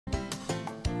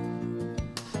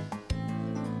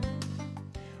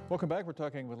Welcome back. We're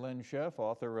talking with Len Scheff,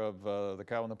 author of The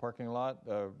Cow in the Parking Lot.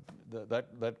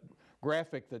 That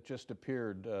graphic that just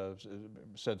appeared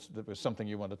said there was something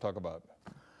you wanted to talk about.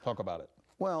 Talk about it.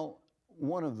 Well,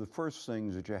 one of the first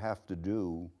things that you have to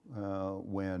do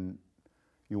when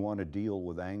you want to deal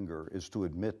with anger is to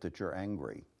admit that you're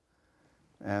angry.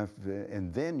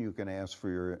 And then you can ask for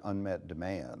your unmet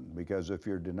demand, because if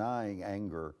you're denying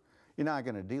anger, you're not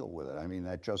going to deal with it. I mean,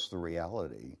 that's just the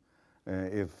reality.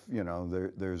 If, you know,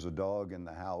 there's a dog in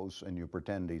the house and you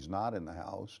pretend he's not in the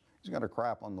house, he's going to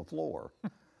crap on the floor.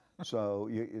 So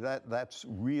that's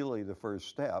really the first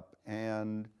step.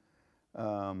 And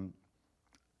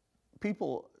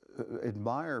people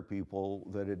admire people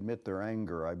that admit their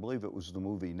anger. I believe it was the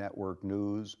movie Network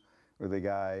News, or the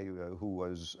guy who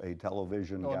was a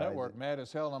television guy. Network, mad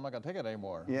as hell, I'm not going to take it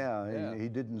anymore. Yeah. He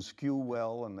didn't skew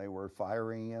well and they were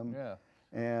firing him. Yeah.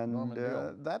 And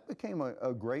that became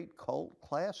a great cult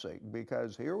classic,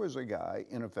 because here was a guy,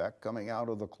 in effect, coming out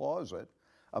of the closet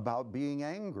about being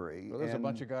angry. Well, there's a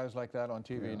bunch of guys like that on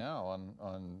TV now,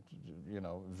 on you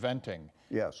know, venting.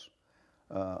 Yes.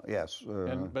 Yes.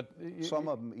 But some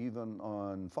of them even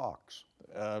on Fox.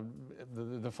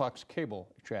 The Fox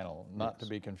cable channel, not to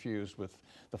be confused with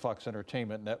the Fox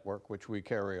Entertainment Network, which we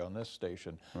carry on this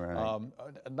station. Right.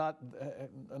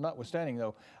 Notwithstanding,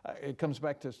 though, it comes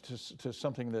back to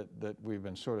something that we've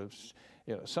been sort of,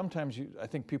 you know, sometimes I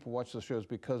think people watch the shows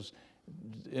because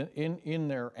in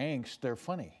their angst, they're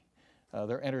funny,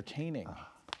 they're entertaining.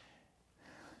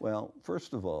 Well,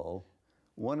 first of all,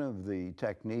 one of the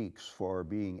techniques for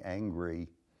being angry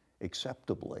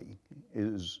acceptably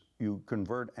is you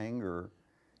convert anger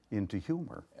into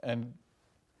humor. And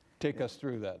take us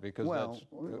through that, because that's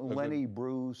Lenny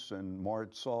Bruce and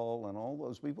Mart Saul and all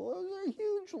those people, they're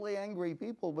hugely angry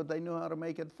people, but they knew how to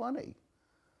make it funny.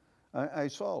 I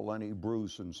saw Lenny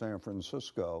Bruce in San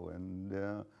Francisco,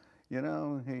 and you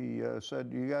know, he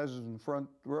said, "You guys in front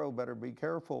row better be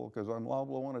careful, because I'm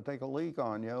liable to want to take a leak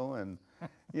on you." And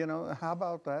you know, how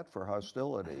about that for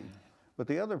hostility? But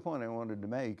the other point I wanted to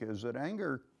make is that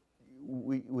anger,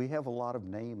 we have a lot of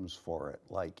names for it,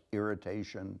 like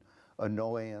irritation,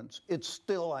 annoyance. It's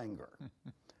still anger.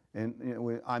 And you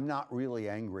know, I'm not really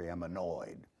angry, I'm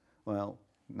annoyed. Well,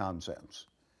 nonsense.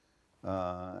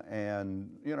 And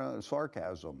you know,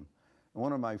 sarcasm.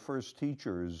 One of my first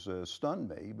teachers stunned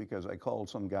me because I called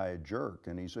some guy a jerk,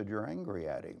 and he said, "You're angry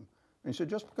at him." And he said,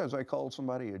 "Just because I called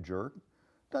somebody a jerk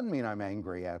doesn't mean I'm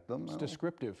angry at them." It's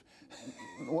descriptive.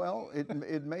 Well,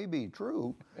 it may be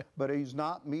true, but he's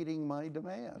not meeting my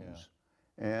demands.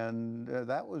 Yeah. And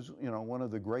that was, you know, one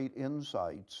of the great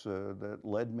insights that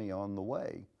led me on the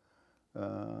way,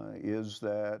 is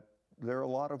that there are a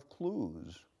lot of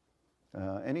clues.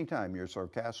 Anytime you're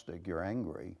sarcastic, you're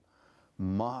angry.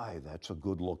 My, that's a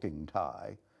good-looking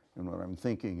tie. And what I'm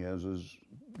thinking is,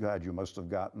 God, you must have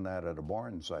gotten that at a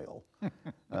barn sale.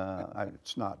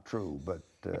 It's not true, but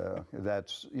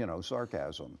that's, you know,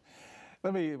 sarcasm.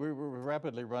 We're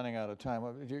rapidly running out of time.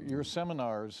 Your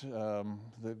seminars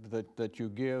that you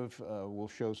give will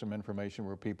show some information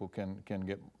where people can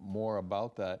get more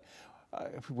about that.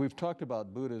 We've talked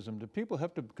about Buddhism. Do people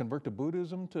have to convert to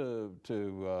Buddhism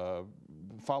to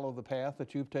follow the path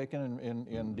that you've taken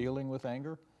in dealing with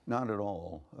anger? Not at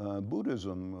all.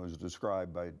 Buddhism was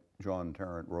described by John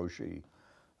Tarrant Roshi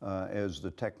as the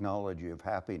technology of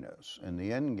happiness, and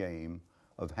the end game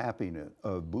of happiness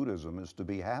of Buddhism is to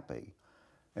be happy.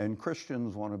 And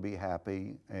Christians want to be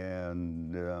happy,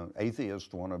 and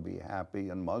atheists want to be happy,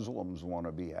 and Muslims want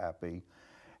to be happy.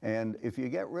 And if you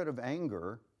get rid of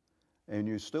anger and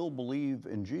you still believe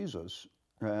in Jesus,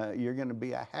 you're going to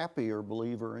be a happier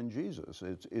believer in Jesus.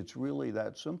 It's really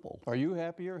that simple. Are you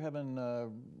happier having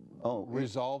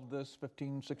resolved this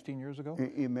 15, 16 years ago?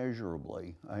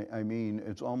 Immeasurably. I mean,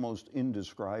 it's almost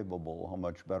indescribable how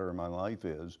much better my life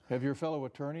is. Have your fellow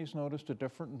attorneys noticed a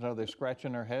difference? Are they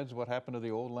scratching their heads? What happened to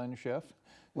the old Len Scheff?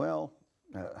 Well,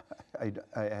 I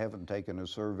haven't taken a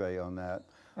survey on that,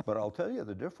 but I'll tell you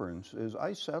the difference is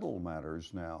I settle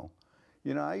matters now.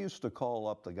 You know, I used to call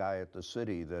up the guy at the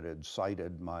city that had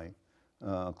cited my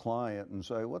client and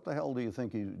say, "What the hell do you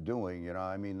think he's doing? You know,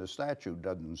 I mean, the statute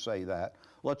doesn't say that.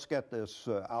 Let's get this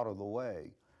out of the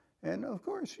way." And of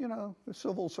course, you know, the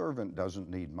civil servant doesn't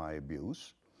need my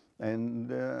abuse.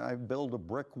 And I build a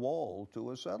brick wall to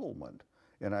a settlement,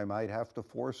 and I might have to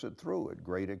force it through at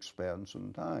great expense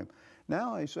and time.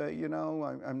 Now I say, you know,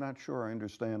 I'm not sure I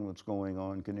understand what's going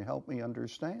on. Can you help me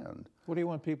understand? What do you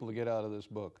want people to get out of this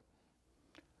book?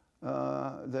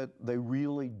 That they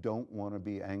really don't want to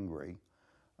be angry.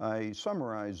 I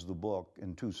summarize the book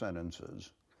in 2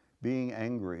 sentences. Being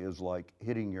angry is like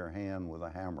hitting your hand with a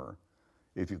hammer.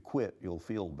 If you quit, you'll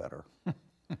feel better.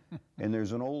 And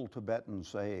there's an old Tibetan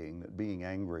saying that being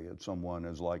angry at someone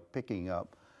is like picking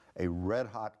up a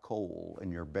red-hot coal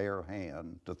in your bare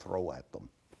hand to throw at them.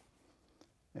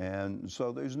 And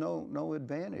so there's no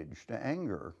advantage to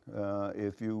anger.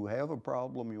 If you have a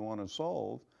problem you want to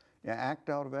solve, you act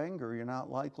out of anger, you're not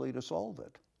likely to solve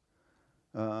it.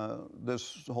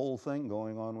 This whole thing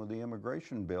going on with the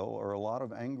immigration bill are a lot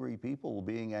of angry people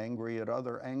being angry at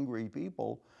other angry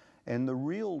people, and the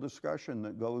real discussion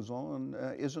that goes on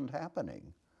isn't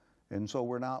happening. And so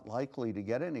we're not likely to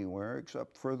get anywhere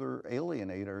except further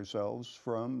alienate ourselves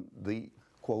from the,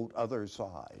 quote, other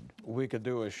side. We could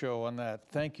do a show on that.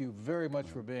 Thank you very much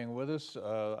for being with us.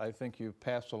 I think you've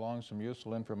passed along some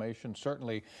useful information.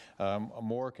 Certainly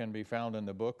more can be found in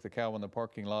the book, The Cow in the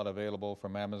Parking Lot, available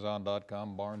from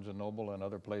Amazon.com, Barnes & Noble, and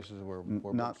other places where Not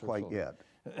books are quite sold. yet.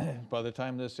 By the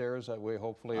time this airs,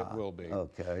 hopefully it will be.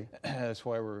 Okay. That's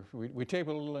why we tape it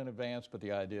a little in advance, but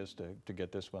the idea is to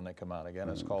get this when they come out. Again,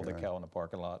 it's called The Cow in the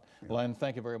Parking Lot. Yeah. Len,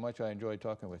 thank you very much. I enjoyed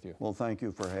talking with you. Well, thank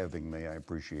you for having me. I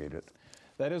appreciate it.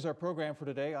 That is our program for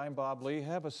today. I'm Bob Lee.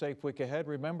 Have a safe week ahead.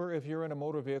 Remember, if you're in a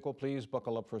motor vehicle, please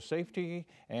buckle up for safety.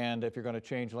 And if you're going to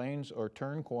change lanes or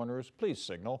turn corners, please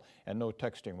signal. And no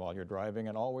texting while you're driving.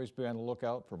 And always be on the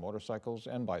lookout for motorcycles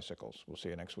and bicycles. We'll see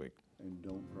you next week. And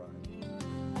don't drive.